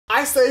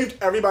I saved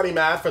everybody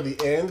mad for the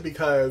end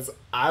because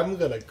I'm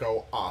gonna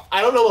go off.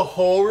 I don't know the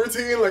whole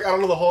routine, like I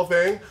don't know the whole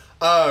thing,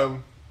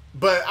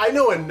 but I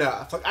know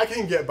enough. Like I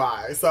can get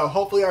by, so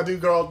hopefully I do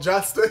girl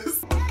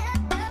justice.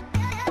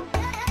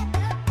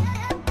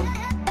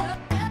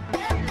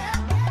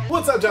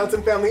 What's up,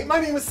 Johnson family?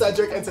 My name is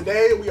Cedric, and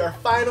today we are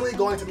finally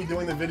going to be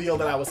doing the video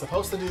that I was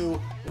supposed to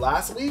do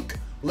last week,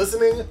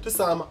 listening to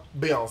some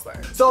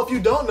Beyoncé. So if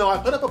you don't know, I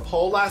put up a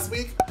poll last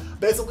week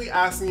basically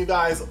asking you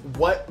guys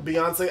what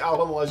Beyoncé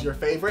album was your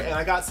favorite, and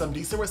I got some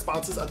decent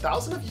responses.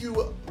 1,000 of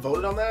you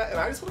voted on that, and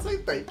I just want to say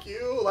thank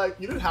you. Like,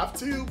 you didn't have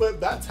to, but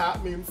that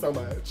tap means so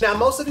much. Now,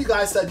 most of you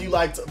guys said you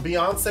liked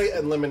Beyoncé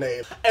and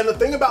Lemonade, and the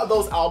thing about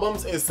those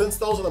albums is since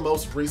those are the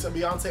most recent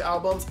Beyoncé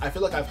albums, I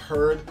feel like I've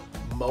heard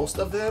most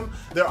of them.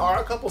 There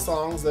are a couple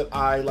songs that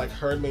I like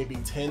heard maybe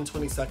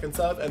 10-20 seconds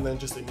of and then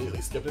just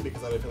immediately skipped it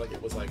because I didn't feel like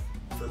it was like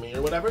for me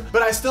or whatever.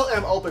 But I still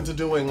am open to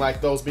doing like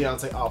those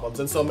Beyoncé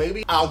albums, and so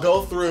maybe I'll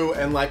go through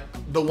and like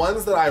the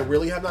ones that I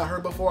really have not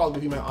heard before, I'll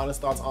give you my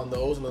honest thoughts on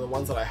those, and then the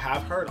ones that I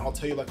have heard, I'll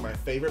tell you like my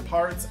favorite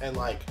parts and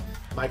like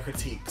my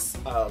critiques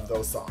of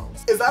those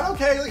songs. Is that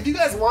okay? Like, if you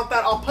guys want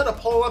that, I'll put a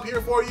poll up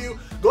here for you.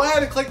 Go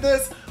ahead and click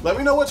this. Let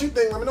me know what you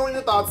think. Let me know what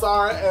your thoughts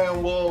are,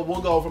 and we'll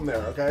go from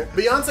there, okay?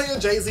 Beyoncé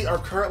and Jay-Z are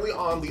currently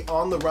on the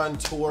On the Run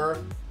tour.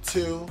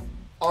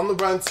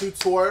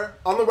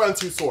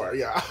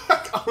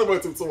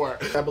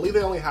 I believe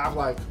they only have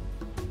like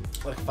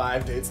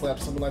 5 dates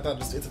left, something like that.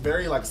 Just it's a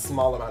very like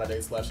small amount of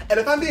dates left. And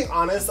if I'm being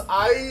honest,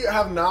 I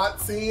have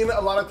not seen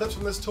a lot of clips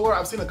from this tour.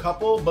 I've seen a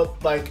couple,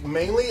 but like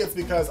mainly it's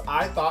because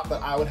I thought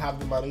that I would have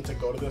the money to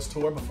go to this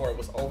tour before it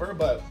was over,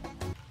 but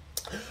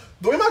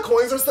the way my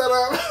coins are set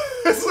up,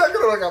 it's not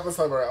gonna work out this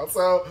time around.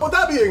 So with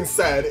that being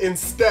said,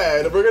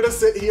 instead, we're gonna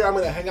sit here, I'm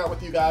gonna hang out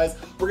with you guys.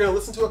 We're gonna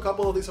listen to a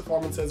couple of these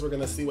performances. We're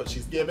gonna see what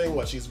she's giving,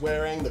 what she's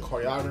wearing, the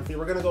choreography.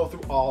 We're gonna go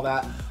through all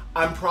that.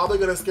 I'm probably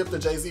gonna skip the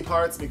Jay-Z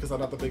parts because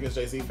I'm not the biggest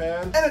Jay-Z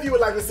fan. And if you would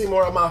like to see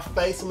more of my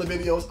face when the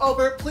video is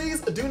over,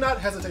 please do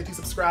not hesitate to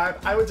subscribe.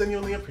 I would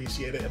genuinely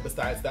appreciate it. And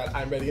besides that,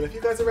 I'm ready. And if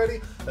you guys are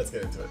ready, let's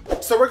get into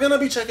it. So we're gonna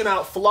be checking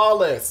out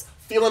Flawless,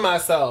 Feeling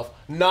Myself,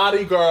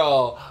 Naughty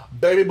Girl,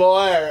 Baby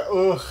Boy,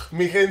 ugh,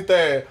 Mi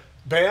Gente,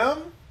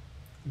 Bam,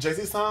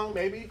 Jay-Z song,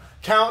 maybe,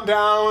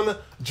 Countdown,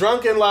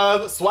 Drunk in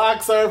Love, Swag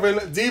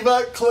Surfing,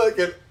 Diva Click,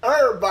 and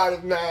everybody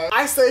mad.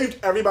 I saved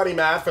everybody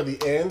mad for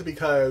the end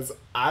because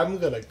I'm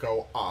gonna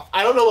go off.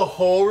 I don't know the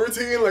whole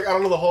routine, like I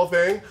don't know the whole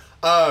thing,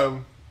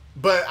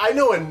 but I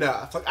know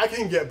enough. Like I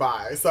can get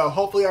by. So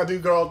hopefully I do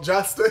girl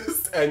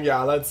justice. And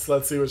yeah, let's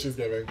see what she's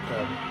giving.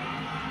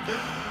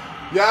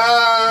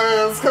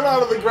 Yes, come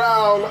out of the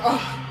ground. Oh,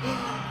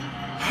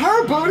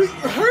 her booty,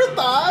 her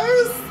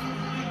thighs.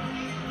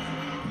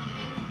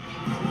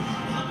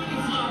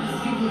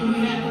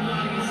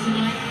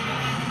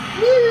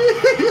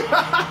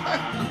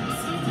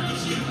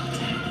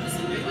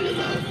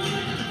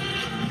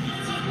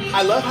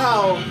 I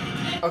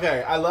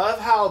love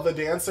how the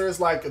dancers,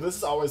 like, this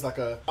is always like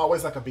a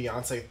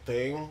Beyoncé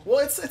thing. Well,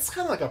 it's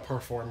kind of like a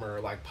performer,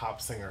 like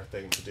pop singer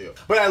thing to do.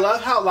 But I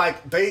love how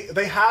like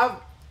they have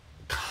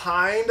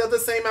kind of the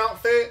same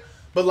outfit,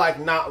 but like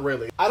not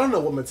really. I don't know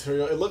what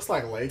material. It looks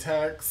like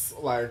latex,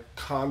 like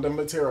condom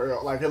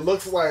material. Like it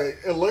looks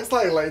like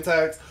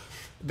latex.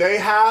 They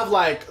have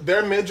like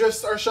their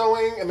midriffs are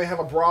showing, and they have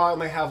a bra,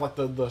 and they have like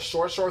the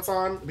short shorts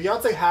on.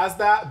 Beyonce has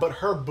that, but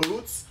her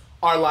boots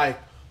are like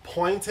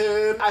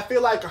pointed. I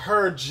feel like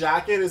her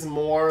jacket is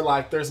more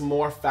like there's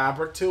more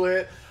fabric to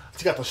it.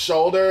 She got the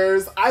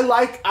shoulders. I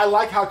like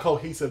how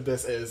cohesive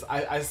this is.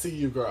 I see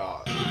you,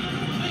 girl.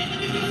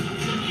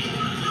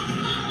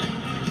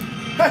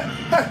 Hey,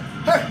 hey,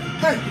 hey,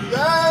 hey,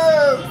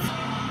 yes!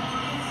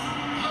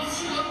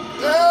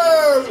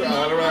 Yes!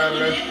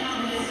 Right.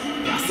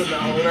 That's the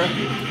owner.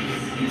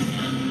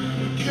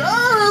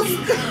 Yes!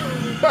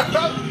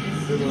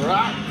 It's a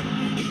rock.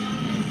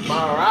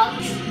 My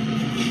rocks.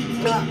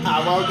 I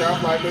woke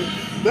up like this.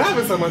 They're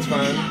having so much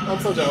fun. I'm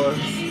so jealous.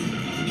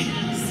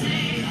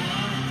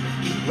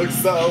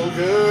 Looks so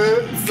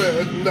good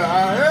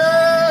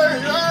tonight.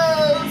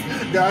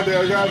 Yes!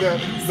 Goddamn.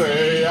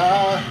 Say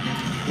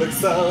looks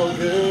so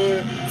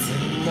good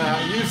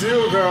tonight. You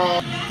too,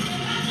 girl.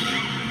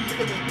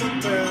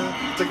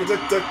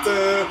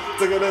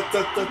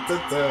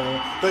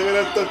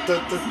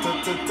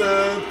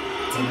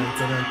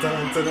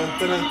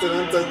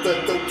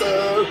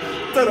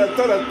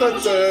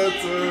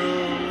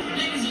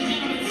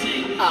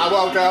 I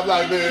woke up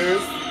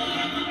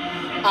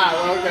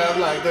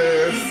like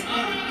this.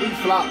 We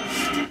flopped.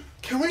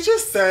 Can we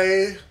just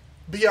say,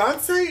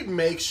 Beyonce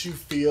makes you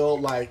feel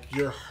like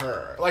you're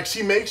her. Like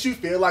she makes you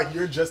feel like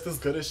you're just as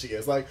good as she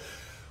is. Like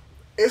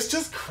it's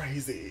just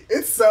crazy.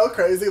 It's so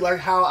crazy like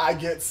how I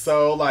get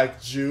so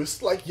like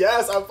juiced. Like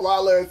yes, I'm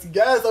flawless.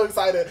 Yes, I'm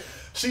excited.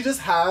 She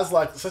just has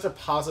like such a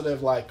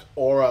positive like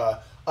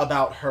aura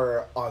about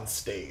her on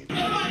stage.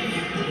 I'm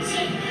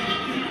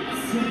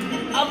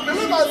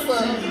feeling myself.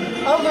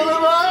 I'm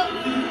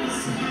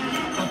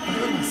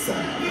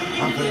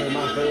feeling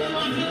myself.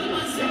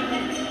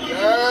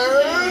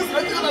 Yes!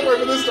 I cannot wait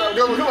for this time.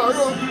 Come on.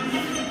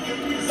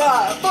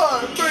 5, 4,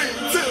 3,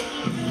 2.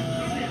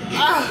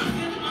 Ah,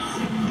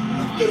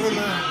 I'm feeling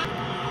that.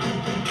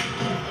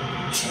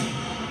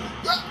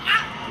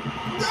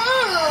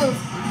 Yes.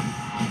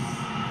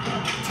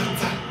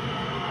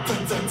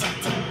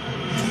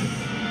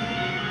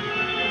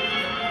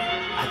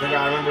 I think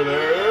I remember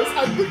this.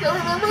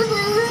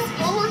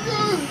 Oh my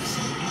gosh.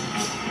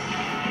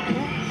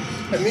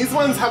 And these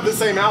ones have the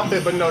same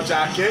outfit but no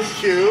jacket.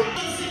 Cute.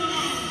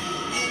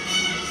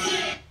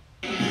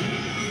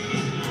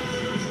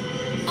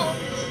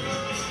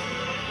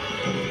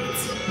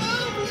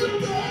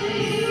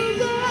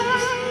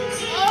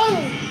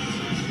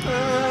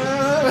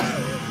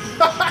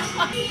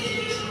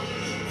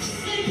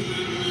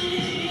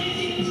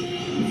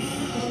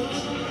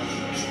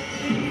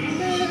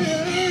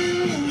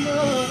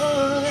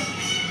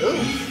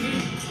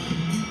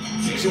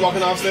 She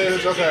walking off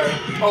stage? Okay.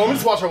 Oh, let me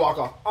just watch her walk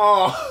off.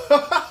 Oh.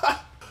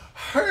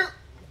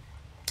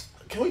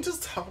 Can we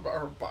just talk about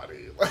her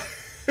body?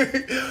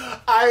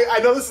 I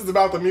know this is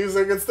about the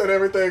music and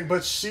everything,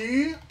 but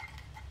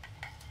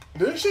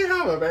didn't she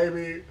have a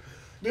baby?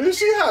 Didn't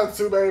she have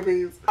 2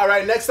 babies? All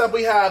right, next up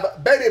we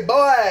have Baby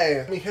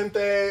Boy. Mi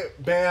Gente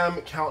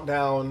Bam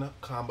Countdown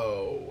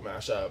Combo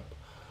Mashup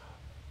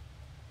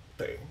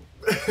thing.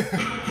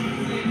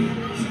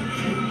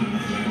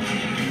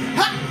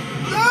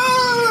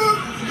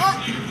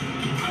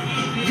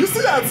 You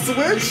see that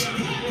switch?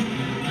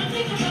 I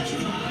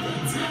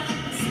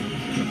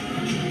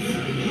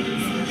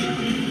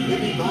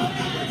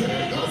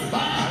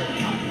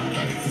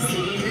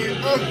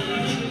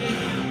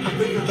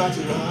think about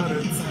you all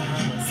the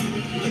time.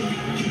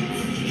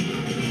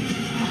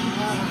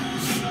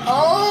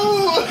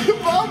 Oh,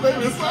 my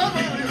baby,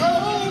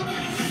 oh.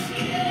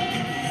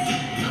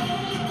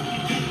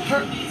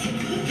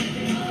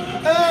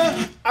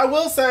 I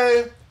will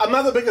say, I'm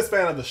not the biggest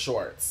fan of the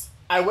shorts.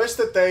 I wish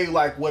that they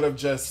like would have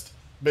just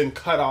been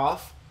cut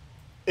off.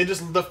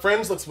 The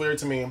fringe looks weird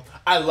to me.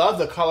 I love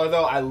the color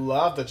though. I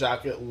love the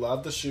jacket,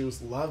 love the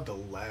shoes, love the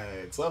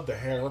legs, love the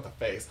hair, love the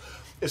face.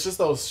 It's just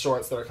those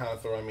shorts that are kind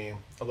of throwing me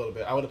a little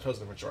bit. I would have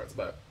chosen different shorts,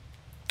 but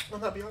I'm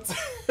not Beyonce.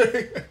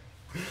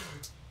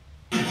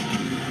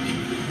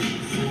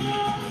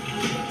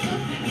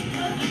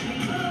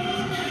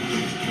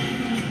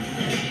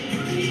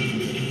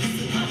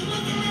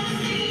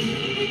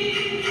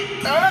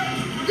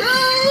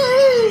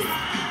 Yes!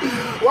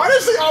 Why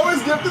does she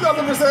always give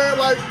 2,000%?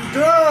 Like,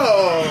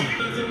 girl.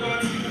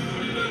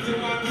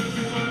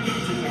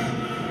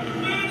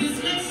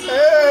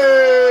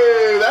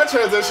 Hey, that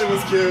transition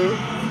was cute.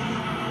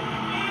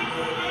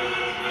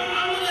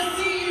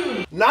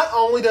 Not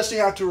only does she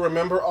have to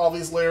remember all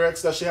these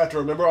lyrics, does she have to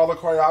remember all the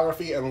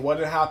choreography and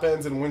what it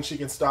happens and when she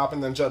can stop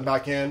and then jump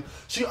back in,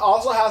 she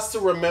also has to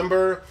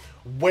remember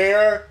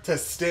where to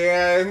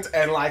stand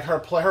and like her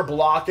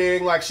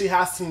blocking. Like she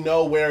has to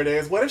know where it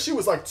is. What if she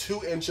was like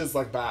 2 inches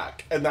like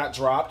back and that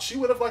dropped? She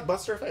would have like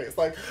busted her face.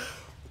 Like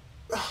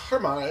her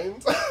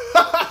mind.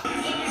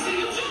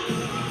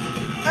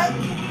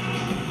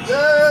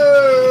 Yes.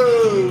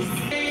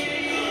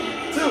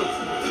 2.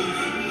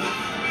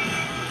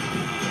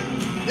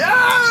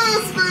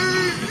 Yes,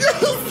 babe.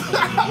 Yes.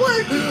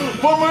 Wait.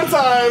 One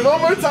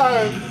more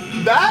time.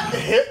 That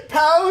hip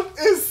pound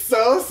is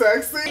so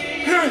sexy.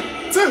 1,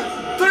 2,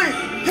 3,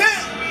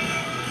 hit!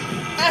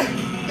 Yes.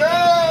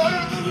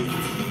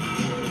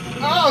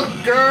 Oh,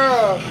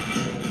 girl.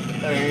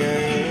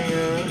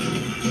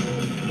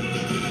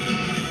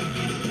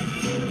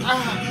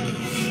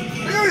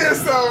 Feel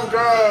yourself,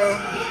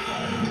 girl.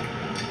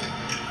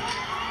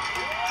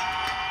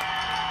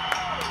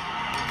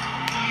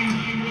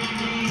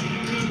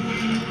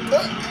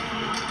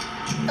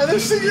 And then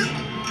she gets...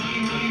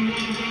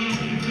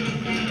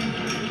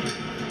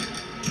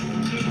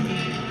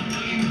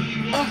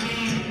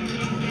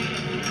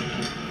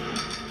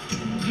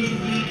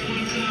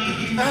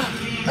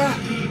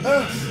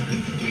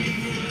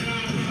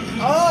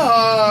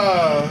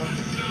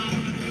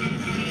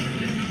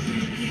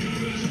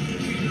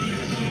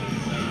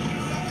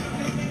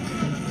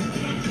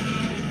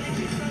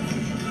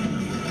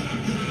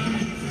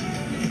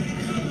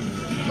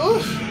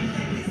 Oof.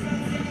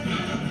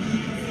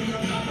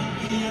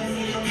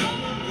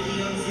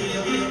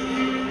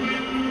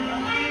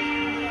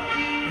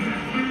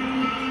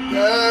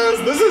 Yes,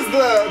 this is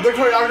the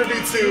choreography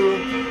to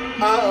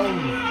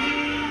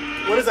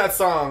what is that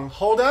song?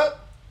 Hold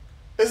Up?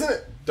 Isn't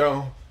it?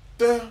 Dun,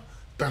 dun,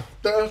 dun,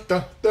 dun,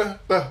 dun, dun,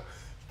 dun,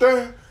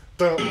 dun,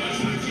 dun.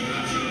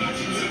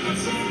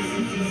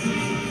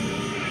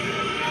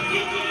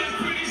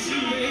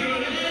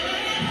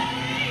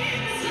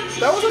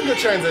 That was a good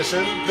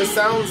transition. The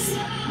sounds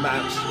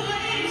match.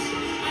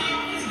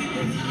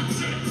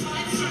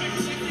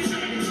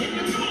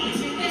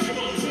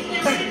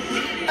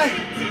 Hey.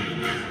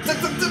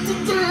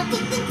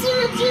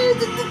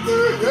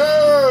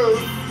 Yes!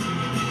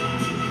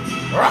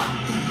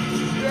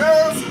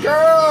 Yes,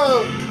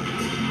 girl!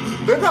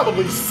 They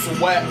probably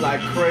sweat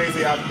like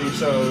crazy after these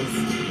shows.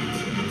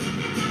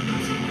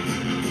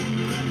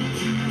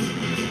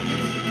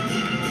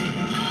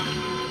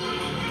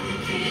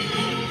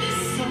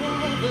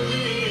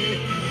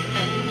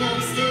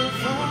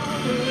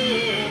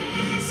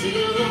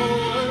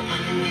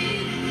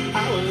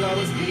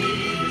 always be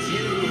with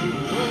you.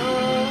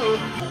 Oh,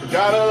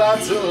 got a lot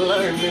to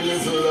learn in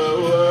this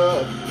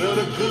lower. Feel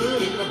the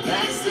good in the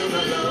back, still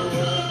the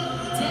lower.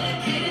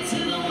 Dedicated to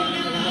the one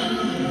I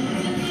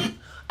love.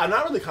 I'm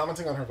not really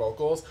commenting on her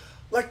vocals,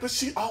 like, but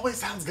she always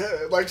sounds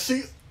good. Like,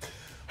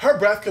 her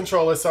breath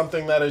control is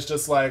something that is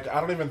just like, I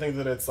don't even think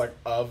that it's like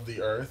of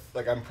the earth.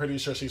 Like, I'm pretty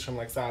sure she's from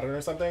like Saturn or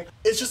something.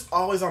 It's just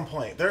always on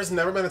point. There's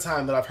never been a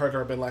time that I've heard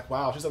her been like,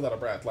 wow, she's out of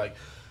breath. Like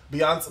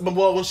Beyonce, but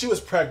well, when she was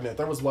pregnant,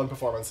 there was one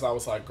performance and I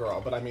was like, girl,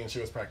 but I mean, she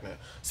was pregnant.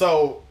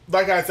 So,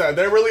 like I said,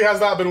 there really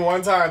has not been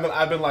one time that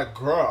I've been like,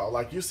 girl,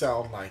 like, you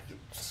sound like,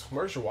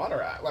 where's your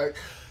water at? Like,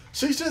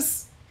 she's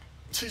just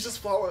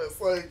flawless.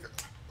 Like,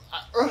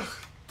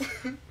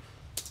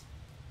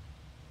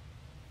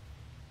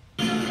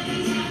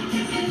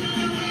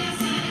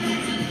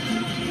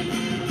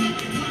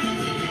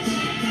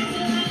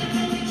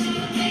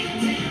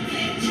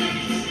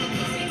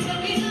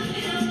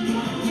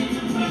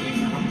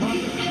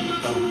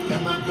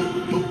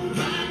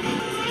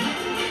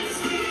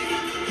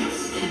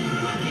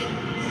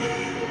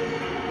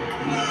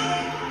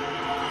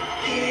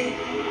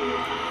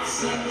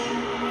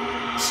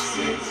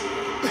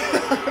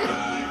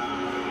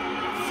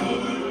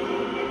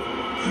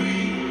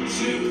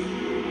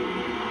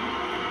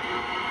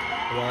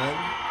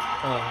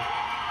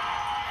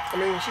 I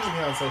mean, she's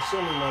Beyonce. She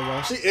don't need no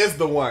one. She is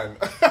the one.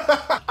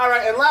 All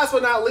right, and last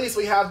but not least,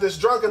 we have this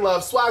Drunken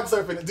Love, Swag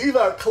Surfing,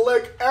 Diva,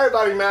 Click,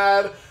 Everybody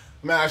Mad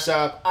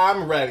mashup.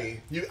 I'm ready.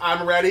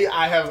 I'm ready.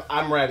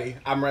 I'm ready.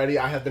 I'm ready.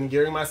 I have been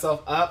gearing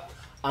myself up.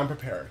 I'm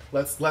prepared.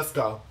 Let's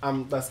go.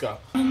 Let's go.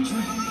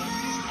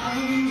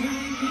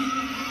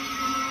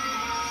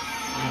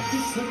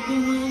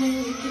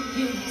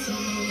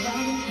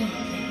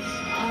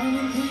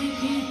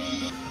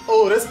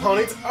 Oh, this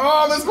ponytail.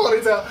 Oh, this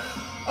ponytail.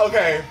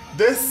 Okay,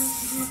 this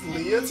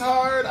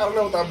leotard, I don't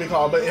know what that would be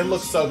called, but it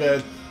looks so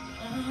good.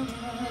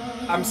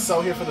 I'm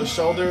so here for the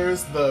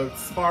shoulders, the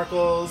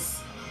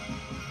sparkles.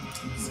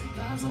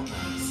 Cigars on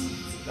ice,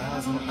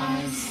 cigars on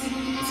ice.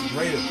 It's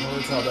great at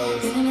ponytail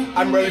though.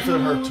 I'm ready for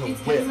her to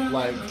whip,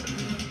 like.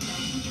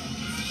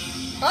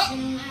 Oh,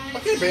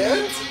 okay,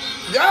 band.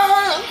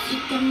 Yeah!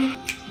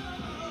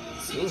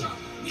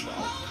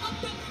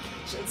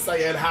 She's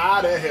saying,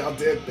 how the hell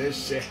did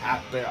this shit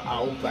happen?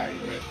 Oh,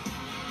 baby.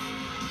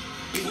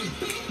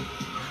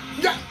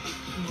 Yeah!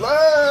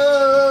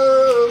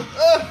 Love!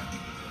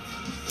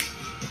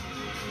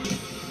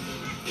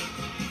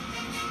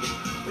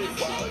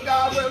 All I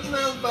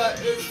remember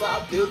is my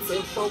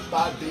beautiful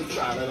body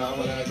driving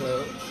over that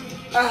globe.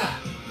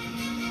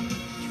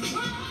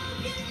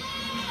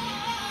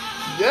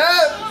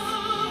 Yes!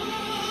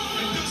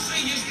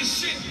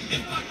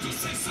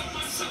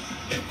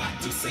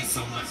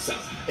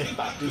 If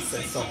I do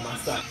say so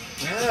myself.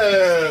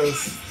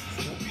 Yes!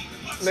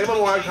 Name a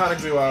more iconic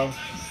duo.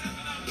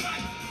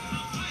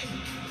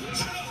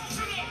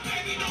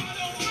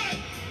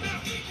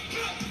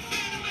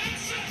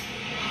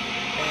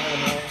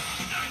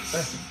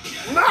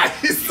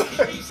 Nice!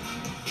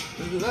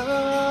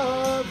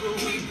 Love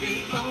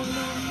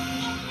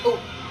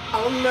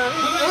oh, night.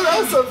 Oh, that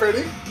was so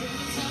pretty.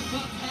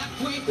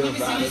 You're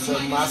riding to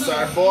my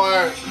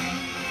surfboard.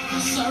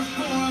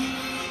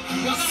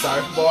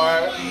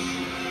 Surfboard.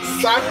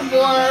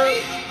 Surfboard.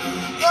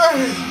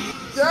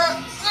 Yeah.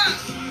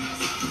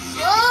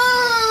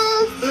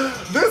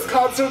 This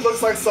concert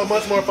looks like so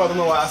much more fun than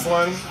the last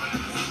one.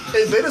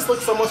 They just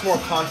look so much more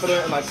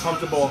confident and like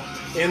comfortable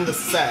in the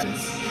set.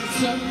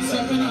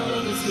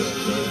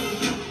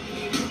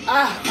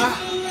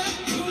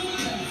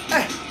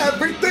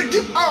 Everything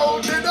you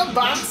own in a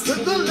box to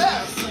the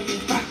left.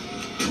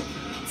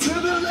 To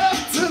the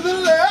left, to the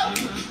left.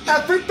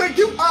 Everything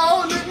you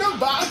own in a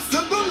box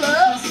to the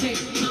left.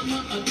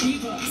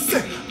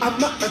 Say,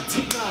 I'm a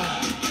diva.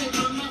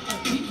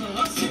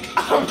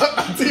 I'm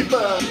a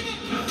diva.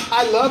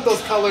 I love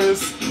those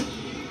colors.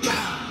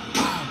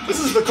 This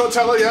is the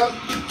Coachella, yep.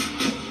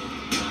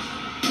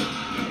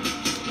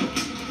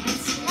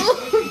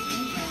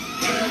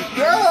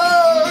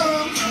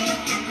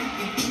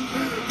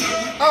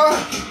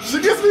 She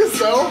gets me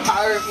so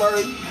high,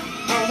 like,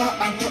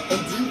 I'm a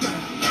diva.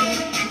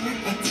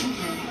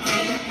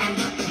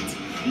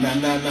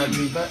 Na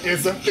diva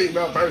is a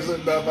female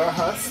version of a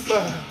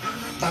hustler.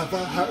 Of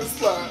a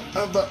hustler,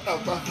 of a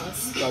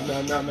hustler.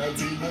 Na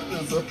diva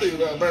is a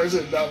female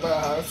version of a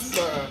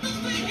hustler.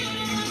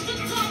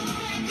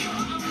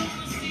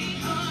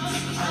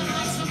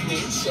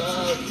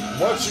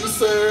 What you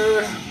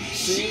say?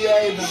 She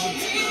ain't no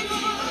diva.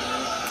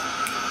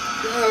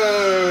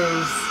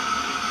 Yes.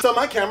 So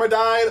my camera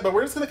died, but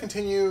we're just gonna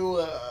continue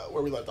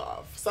where we left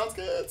off. Sounds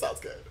good, sounds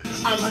good.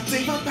 I'm a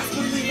diva, best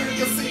believer,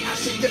 you see how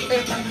she get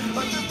in.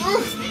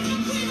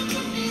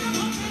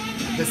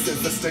 This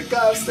is the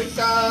sticker.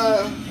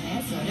 Sticker.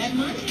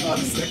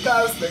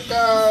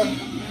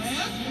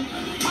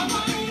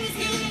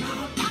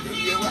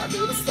 You, I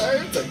do the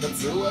same, take them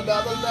to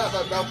another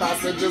level, no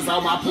passengers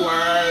on my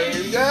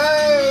plane,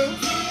 yes!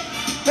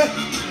 Hey,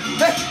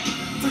 hey!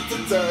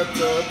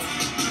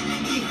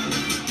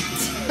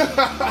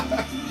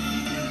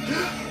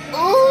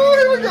 Oh,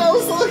 here we go.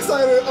 I'm so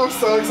excited. I'm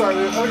so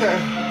excited. Okay.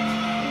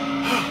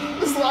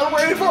 This is what I'm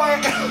waiting for.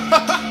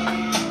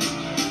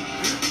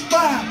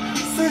 5,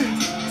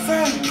 6,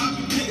 7.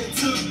 Get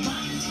into the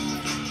mic.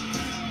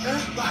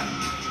 Everybody.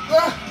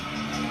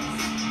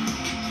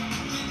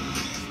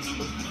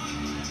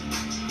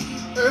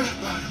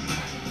 Everybody.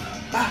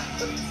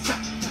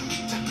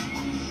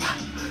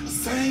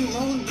 Same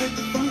old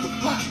nigga from the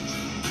block.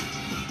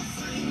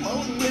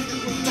 Old nigga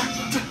from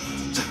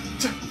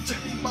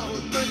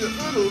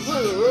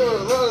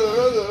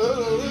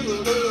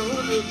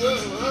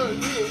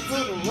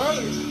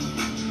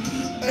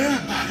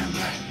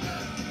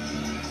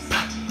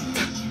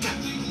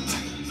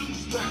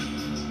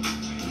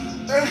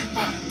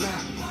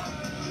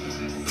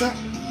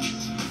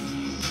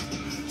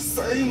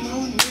same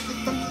old nigga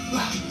from the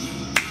block.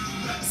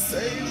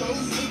 Same old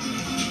nigga.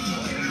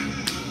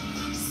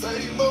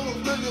 Same old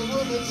nigga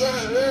from the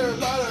block.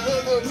 Everybody.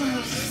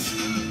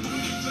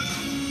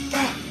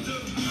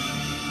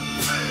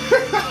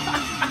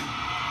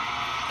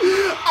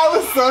 I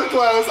was so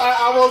close. I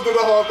almost did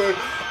the whole thing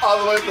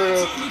all the way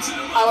through.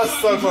 I was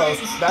so close.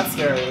 That's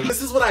scary.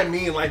 This is what I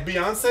mean. Like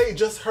Beyonce,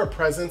 just her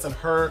presence and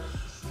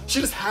she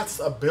just has this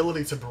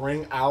ability to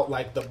bring out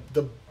like the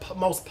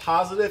most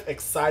positive,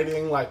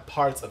 exciting like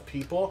parts of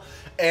people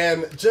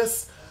and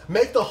just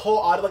make the whole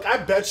audience, like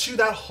I bet you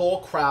that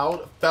whole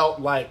crowd felt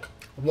like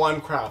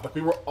one crowd. Like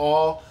we were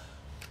all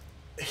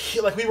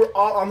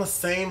on the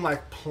same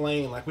like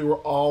plane, like we were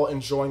all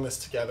enjoying this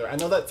together. I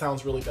know that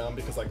sounds really dumb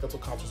because like that's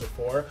what concerts are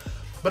for,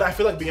 but I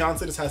feel like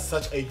Beyonce just has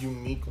such a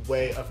unique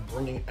way of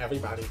bringing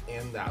everybody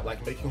in that,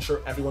 like making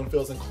sure everyone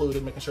feels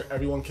included, making sure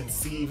everyone can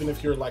see, even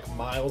if you're like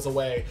miles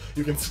away,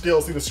 you can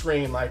still see the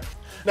screen. Like,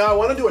 now I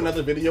want to do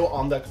another video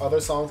on the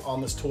other songs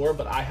on this tour,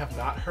 but I have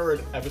not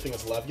heard Everything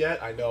Is Love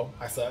yet. I know,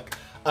 I suck.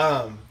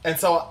 And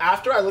so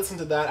after I listen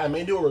to that, I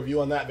may do a review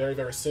on that very,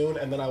 very soon,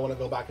 and then I want to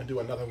go back and do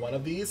another one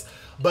of these.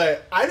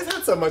 But I just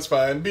had so much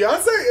fun.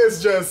 Beyonce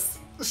is just,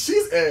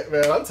 she's it,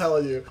 man, I'm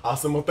telling you.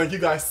 Awesome. Well, thank you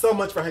guys so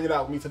much for hanging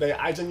out with me today.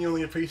 I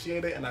genuinely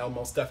appreciate it, and I will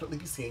most definitely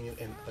be seeing you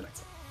in the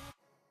next one.